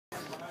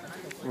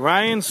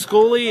Ryan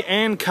Scholey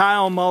and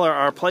Kyle Muller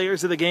are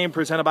players of the game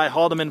presented by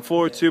Haldeman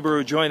Ford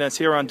Subaru. Join us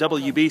here on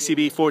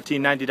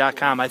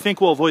WBCB1490.com. I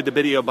think we'll avoid the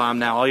video bomb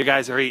now. All you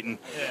guys are eating.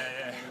 Yeah.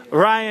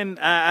 Ryan,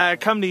 I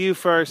come to you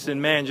first,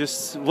 and man,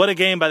 just what a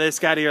game by this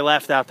guy to your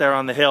left out there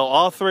on the hill.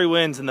 All 3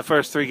 wins in the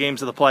first 3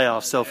 games of the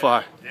playoffs so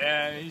far.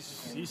 Yeah,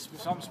 he's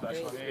something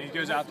special. I mean, he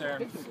goes out there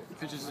and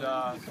pitches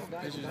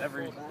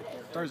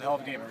throws a hell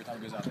of a game every time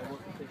he goes out there.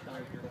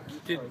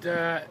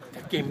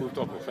 That game moved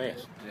awful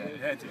fast.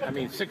 Yeah. I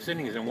mean, 6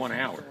 innings in 1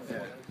 hour.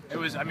 Yeah. It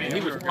was. I mean, and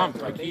he was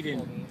pumped. Like he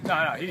didn't. No.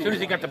 As soon as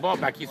he got the ball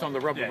back, he's on the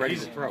rubber, ready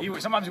to throw.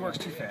 Sometimes he works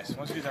too fast.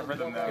 Once he gets that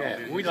rhythm, though.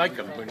 Yeah, we like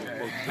him. You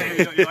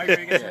like when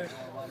he gets that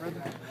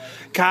rhythm?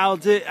 Kyle,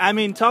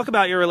 talk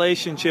about your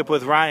relationship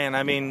with Ryan.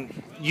 I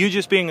mean, you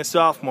just being a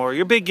sophomore,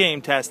 you're big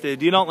game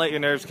tested. You don't let your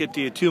nerves get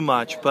to you too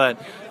much,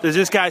 but does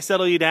this guy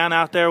settle you down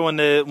out there when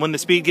the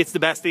speed gets the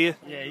best of you?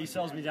 Yeah, he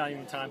settles me down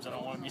even times I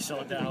don't want to be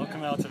settled down. He'll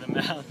come out to the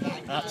mound.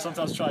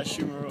 Sometimes try to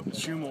shoo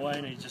him away,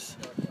 and he just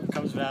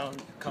comes down,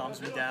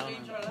 calms me down,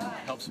 and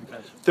helps me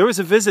pitch. There was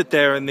a visit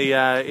there in the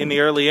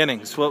early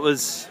innings. What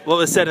was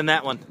said in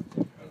that one?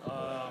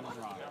 I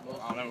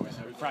don't know.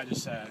 We probably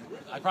just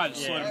I probably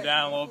just slowed him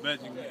down a little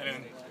bit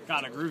and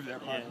got in a groove there.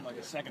 Probably from like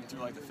the 2nd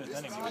through like the 5th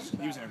inning,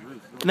 he was in a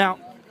groove. Now,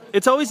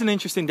 it's always an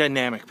interesting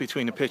dynamic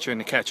between the pitcher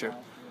and the catcher.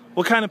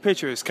 What kind of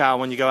pitcher is Kyle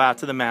when you go out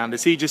to the mound?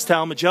 Does he just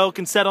tell him a joke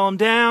and settle him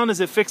down?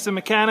 Does it fix the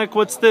mechanic?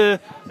 What's the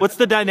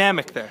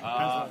dynamic there?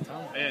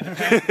 It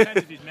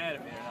depends if he's mad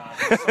at me or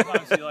not.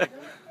 Sometimes he like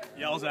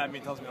yells at me,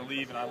 tells me to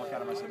leave, and I look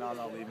at him and I say, no, I'm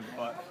not leaving.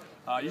 But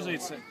usually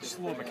it's just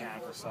a little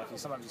mechanical stuff.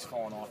 Sometimes he's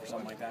falling off or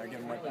something like that. I get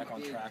him right back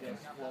on track, and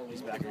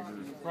he's back in the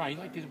groove. Right,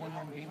 you like these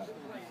one-run games?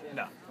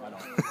 No, I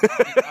don't.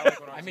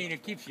 I mean,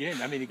 it keeps you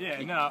in. I mean,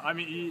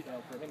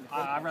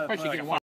 I'd rather play like a